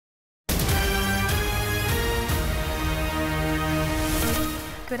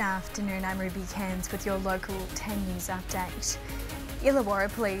Good afternoon, I'm Ruby Cairns with your local 10 News update.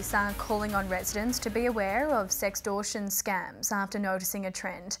 Illawarra police are calling on residents to be aware of sextortion scams after noticing a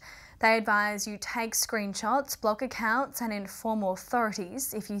trend. They advise you take screenshots, block accounts and inform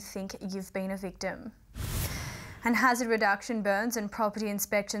authorities if you think you've been a victim. And hazard reduction burns and property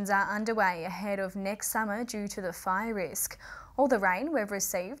inspections are underway ahead of next summer due to the fire risk. All the rain we've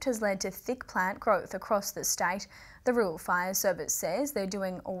received has led to thick plant growth across the state. The Rural Fire Service says they're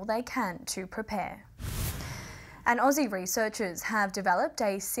doing all they can to prepare. And Aussie researchers have developed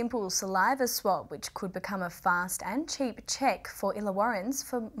a simple saliva swab which could become a fast and cheap check for Illawarrans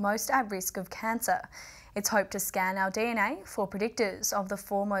for most at risk of cancer. It's hoped to scan our DNA for predictors of the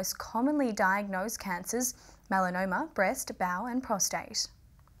four most commonly diagnosed cancers: melanoma, breast, bowel and prostate.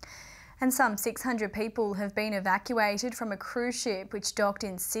 And some 600 people have been evacuated from a cruise ship which docked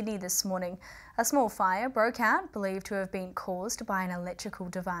in Sydney this morning. A small fire broke out, believed to have been caused by an electrical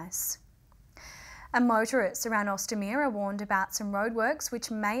device. And motorists around Ostomere are warned about some roadworks which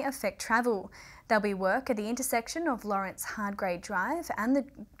may affect travel. There'll be work at the intersection of Lawrence Hardgrade Drive and the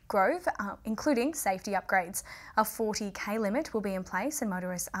Grove, including safety upgrades. A 40k limit will be in place and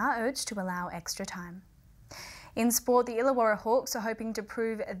motorists are urged to allow extra time. In sport, the Illawarra Hawks are hoping to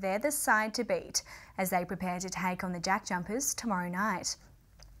prove they're the side to beat as they prepare to take on the Jack Jumpers tomorrow night.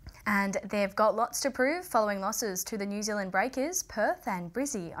 And they've got lots to prove following losses to the New Zealand Breakers, Perth and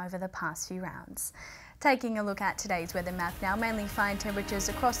Brizzy over the past few rounds. Taking a look at today's weather map now, mainly fine temperatures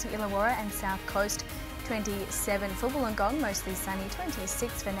across the Illawarra and South Coast. 27 for Wollongong, mostly sunny,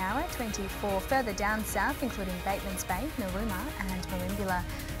 26 for Nowra, 24 further down south, including Bateman's Bay, Narooma and Merimbula,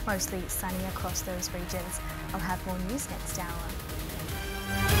 mostly sunny across those regions. I'll have more news next hour.